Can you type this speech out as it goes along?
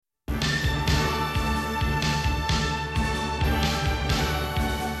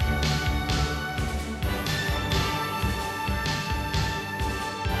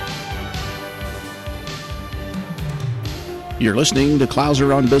You're listening to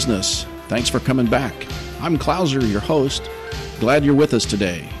Clouser on Business. Thanks for coming back. I'm Clouser, your host. Glad you're with us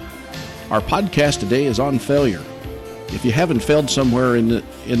today. Our podcast today is on failure. If you haven't failed somewhere in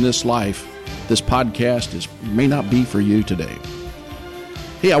this life, this podcast may not be for you today.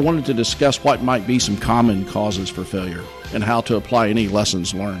 Hey, I wanted to discuss what might be some common causes for failure and how to apply any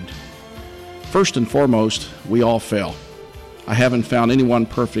lessons learned. First and foremost, we all fail. I haven't found anyone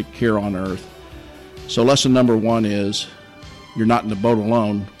perfect here on earth. So lesson number one is you're not in the boat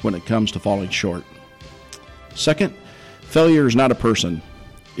alone when it comes to falling short. Second, failure is not a person.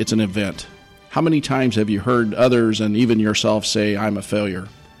 It's an event. How many times have you heard others and even yourself say, I'm a failure?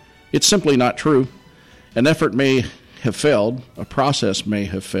 It's simply not true. An effort may have failed. A process may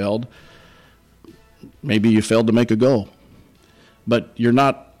have failed. Maybe you failed to make a goal. But you're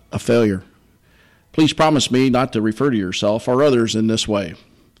not a failure. Please promise me not to refer to yourself or others in this way.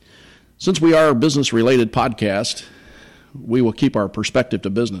 Since we are a business-related podcast, we will keep our perspective to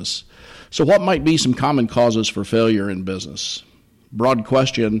business. So what might be some common causes for failure in business? Broad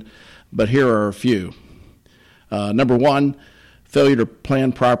question, but here are a few. Number one, failure to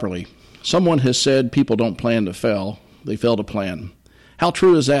plan properly. Someone has said people don't plan to fail, they fail to plan. How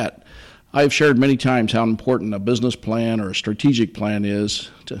true is that? I've shared many times how important a business plan or a strategic plan is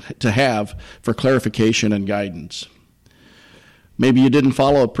to have for clarification and guidance. Maybe you didn't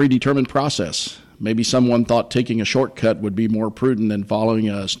follow a predetermined process. Maybe someone thought taking a shortcut would be more prudent than following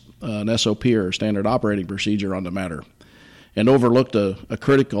an SOP or standard operating procedure on the matter, and overlooked a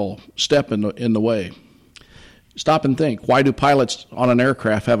critical step in the way. Stop and think. Why do pilots on an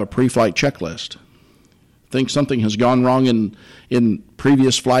aircraft have a pre-flight checklist? Think something has gone wrong in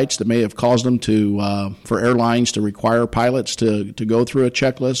previous flights that may have caused them for airlines to require pilots to go through a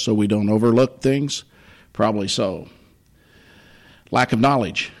checklist so we don't overlook things? Probably so. Lack of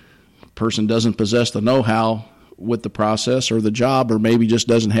knowledge. Person doesn't possess the know-how with the process or the job, or maybe just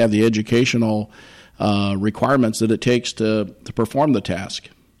doesn't have the educational requirements that it takes to perform the task.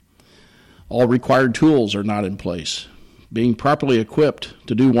 All required tools are not in place. Being properly equipped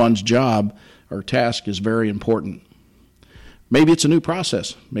to do one's job or task is very important. Maybe it's a new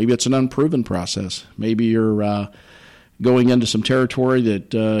process. Maybe it's an unproven process. Maybe you're going into some territory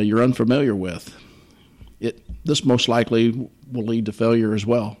that you're unfamiliar with. This most likely will lead to failure as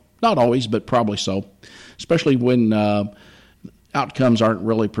well. Not always, but probably so, especially when outcomes aren't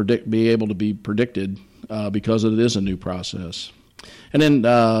really able to be predicted because it is a new process. And then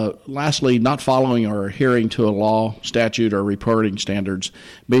lastly, not following or adhering to a law, statute, or reporting standards.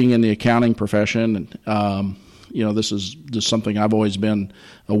 Being in the accounting profession, this is just something I've always been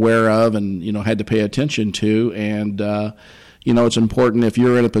aware of and, had to pay attention to. And, it's important if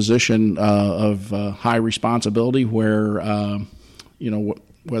you're in a position of high responsibility where,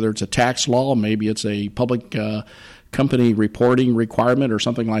 whether it's a tax law, maybe it's a public company reporting requirement or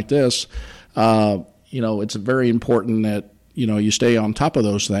something like this, it's very important that, you stay on top of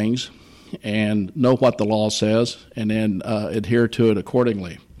those things and know what the law says and then adhere to it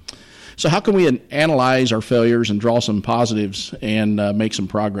accordingly. So how can we analyze our failures and draw some positives and make some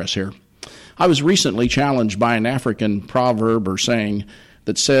progress here? I was recently challenged by an African proverb or saying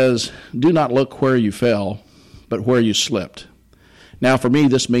that says, do not look where you fell, but where you slipped. Now, for me,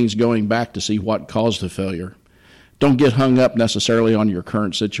 this means going back to see what caused the failure. Don't get hung up necessarily on your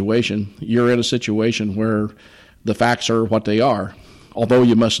current situation. You're in a situation where the facts are what they are. Although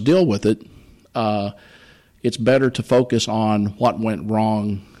you must deal with it, it's better to focus on what went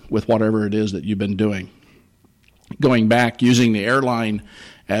wrong with whatever it is that you've been doing. Going back, using the airline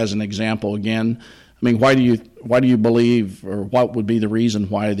as an example again, why do you believe, or what would be the reason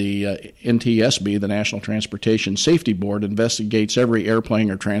why the NTSB, the National Transportation Safety Board, investigates every airplane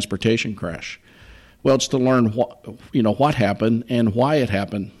or transportation crash? Well, it's to learn what happened and why it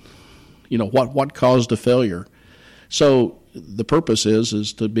happened. What caused the failure. So the purpose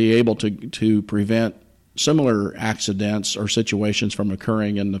is to be able to prevent similar accidents or situations from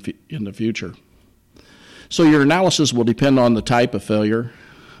occurring in the future. So your analysis will depend on the type of failure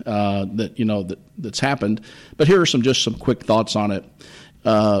that's happened. But here are some quick thoughts on it.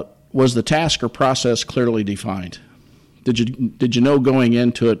 Was the task or process clearly defined? Did you know going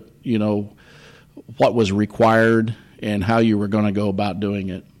into it, what was required and how you were going to go about doing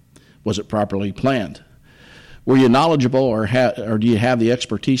it? Was it properly planned? Were you knowledgeable or do you have the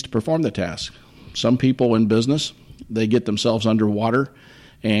expertise to perform the task? Some people in business, they get themselves underwater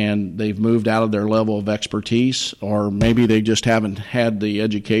and they've moved out of their level of expertise, or maybe they just haven't had the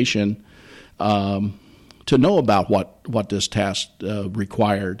education to know about what this task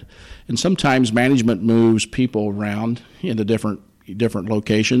required. And sometimes management moves people around into different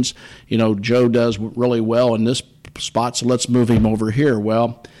locations. Joe does really well in this spot, so let's move him over here.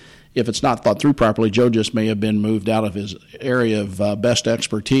 Well, if it's not thought through properly, Joe just may have been moved out of his area of best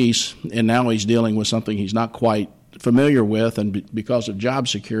expertise, and now he's dealing with something he's not quite familiar with, and because of job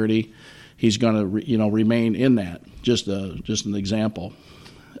security, he's going to remain in that. Just an example.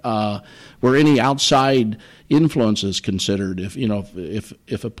 Were any outside influences considered,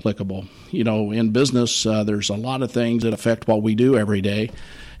 if applicable? In business, there's a lot of things that affect what we do every day,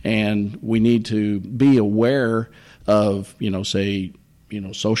 and we need to be aware of,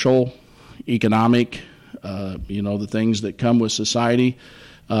 social, economic, the things that come with society.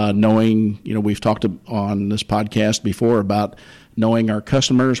 Knowing, we've talked on this podcast before about knowing our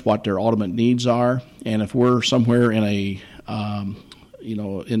customers, what their ultimate needs are, and if we're somewhere in a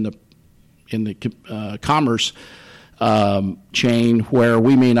in the commerce chain where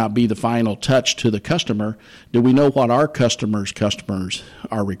we may not be the final touch to the customer, do we know what our customers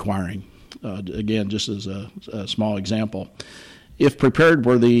are requiring? Again, just as a small example. If prepared,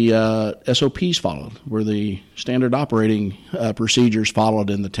 were the SOPs followed? Were the standard operating procedures followed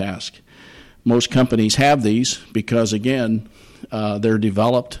in the task? Most companies have these because, again, they're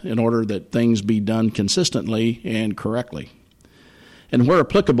developed in order that things be done consistently and correctly. And where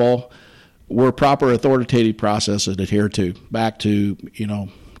applicable, were proper authoritative processes adhered to, back to,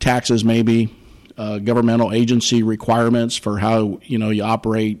 taxes maybe, governmental agency requirements for how, you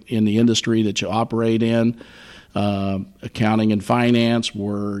operate in the industry that you operate in, accounting and finance,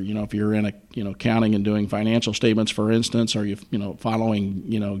 where, if you're in accounting and doing financial statements, for instance, are you, following,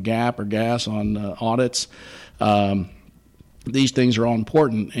 GAAP or GAS on audits? These things are all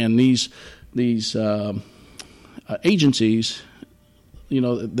important, and these agencies,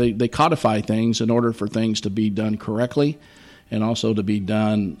 they codify things in order for things to be done correctly and also to be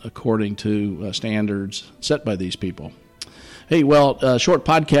done according to standards set by these people. Hey, well, short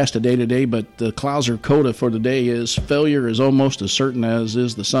podcast today, but the Clouser coda for the day is failure is almost as certain as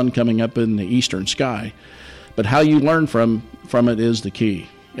is the sun coming up in the eastern sky. But how you learn from it is the key.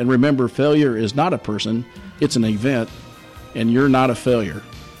 And remember, failure is not a person, it's an event, and you're not a failure.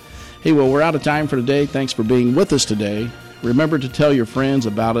 Hey, well, we're out of time for today. Thanks for being with us today. Remember to tell your friends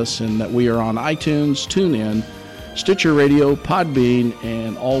about us and that we are on iTunes, TuneIn, Stitcher Radio, Podbean,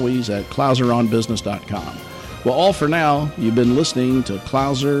 and always at ClouserOnBusiness.com. Well, all for now, you've been listening to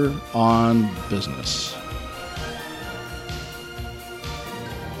Clouser on Business.